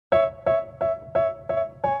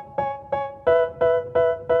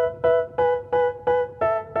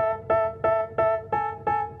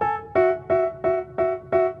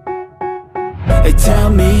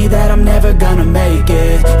me that I'm never gonna make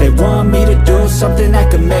it. They want me to do something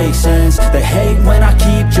that could make sense. They hate when I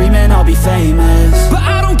keep dreaming I'll be famous, but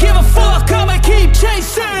I don't give a fuck, I'ma keep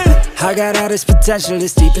chasing. I got all this potential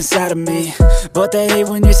that's deep inside of me, but they hate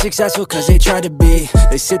when you're successful cause they try to be.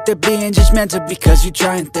 They sit there being judgmental because you're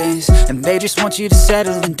trying things, and they just want you to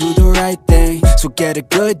settle and do the right thing. So get a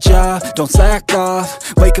good job, don't slack off.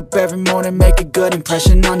 Wake up every morning, make a good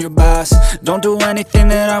impression on your boss. Don't do anything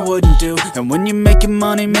that I wouldn't do, and when you're making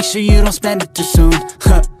money, make sure you don't spend it too soon.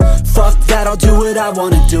 Fuck that, I'll do what I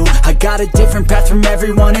wanna do. I got a different path from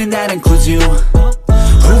everyone, and that includes you.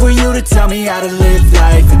 Who are you to tell me how to live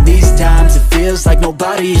life? In these times it feels like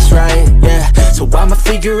nobody's right, yeah. So I'ma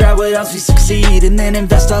figure out what else we succeed, and then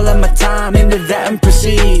invest all of my time into that and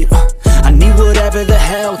proceed. I need whatever the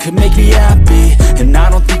hell could make me happy, and I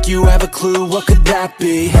don't think you have a clue what could that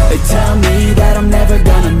be. They tell me that I'm never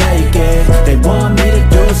gonna make it. They want me to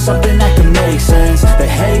do something that could make sense. They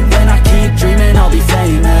hate when I keep dreaming I'll be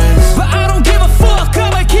famous, but I don't give a fuck,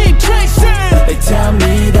 I'ma keep chasing. They tell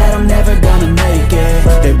me that I'm never gonna make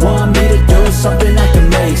it. They want me to do something that can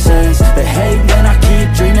make sense. They hate when I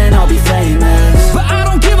keep dreaming I'll be famous, but I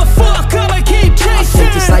don't give a fuck, I'ma keep chasing. I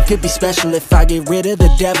think this life could be special if I get rid of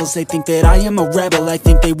the devils. They think that I am a rebel, I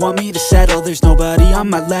think they want me to settle. There's nobody on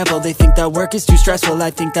my level. They think that work is too stressful,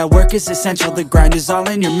 I think that work is essential. The grind is all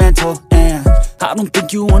in your mental, and I don't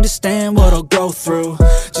think you understand what I'll go through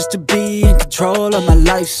just to be in control of my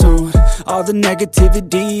life soon. All the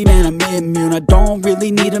negativity, man, I'm immune. I don't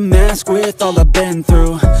really need a mask with all I've been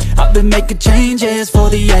through. I've been making changes for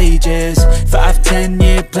the ages. 5-10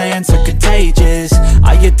 year plans are contagious.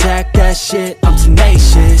 I attack that shit, I'm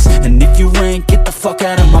tenacious. And if you ain't, get the fuck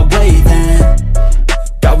out of my way then.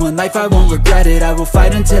 Got one life, I won't regret it. I will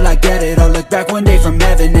fight until I get it. I'll look back one day from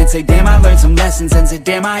heaven and say, damn, I learned some lessons. And say,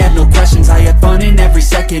 damn, I have no questions. I had fun in every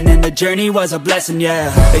second, and the journey was a blessing,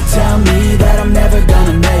 yeah. They tell me that I'm never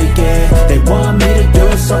gonna make it. They want me to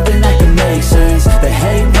do something that can make sense. They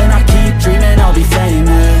hate when I keep dreaming I'll be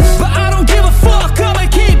famous, but I don't give a fuck, I'ma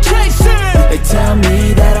keep chasing. They tell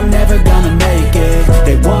me that I'm never gonna make it.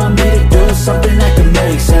 They want me to do something that can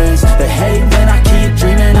make sense. They hate when I keep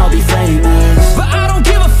dreaming I'll be famous, but I don't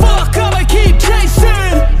give a fuck, I'ma keep chasing.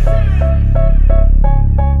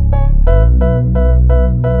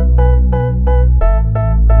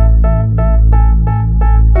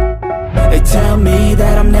 They tell me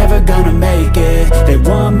that I'm never gonna make it. They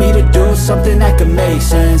want me to do something that can make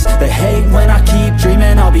sense. They hate when I keep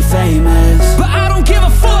dreaming I'll be famous, but I don't give a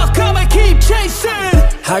fuck, I'ma keep chasing.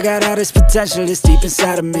 I got all this potential that's deep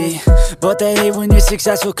inside of me, but they hate when you're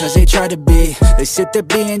successful cause they try to be. They sit there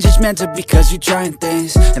being judgmental because you're trying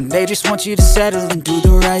things, and they just want you to settle and do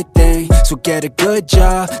the right thing. So get a good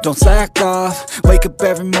job, don't slack off. Wake up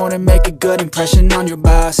every morning, make a good impression on your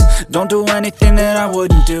boss. Don't do anything that I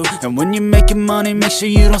wouldn't do, and when you're making money, make sure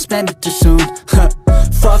you don't spend it too soon.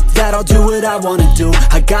 Fuck that, I'll do what I wanna do.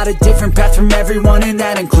 I got a different path from everyone, and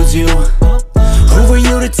that includes you. Who are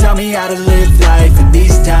you to tell me how to live life? In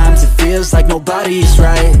these times it feels like nobody's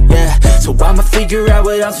right, yeah. So I'ma figure out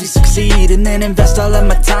what else we succeed, and then invest all of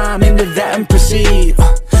my time into that and proceed.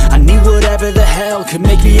 I need whatever the hell could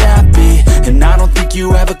make me happy, and I don't think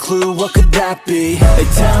you have a clue what could that be. They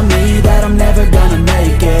tell me that I'm never gonna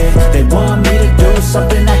make it. They want me to do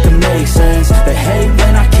something that can make sense. They hate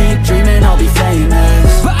when I keep dreaming I'll be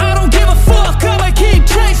famous, but I don't give a fuck, I'ma keep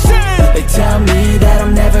chasing. They tell me that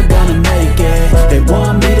I'm never gonna make it. They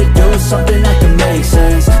want me to do something that can make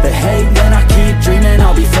sense. They hate when I keep dreaming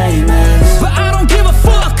I'll be famous, but I don't give a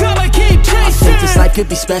fuck, I'ma keep chasing. I think this life could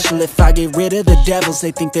be special if I get rid of the devils.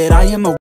 They think that I am a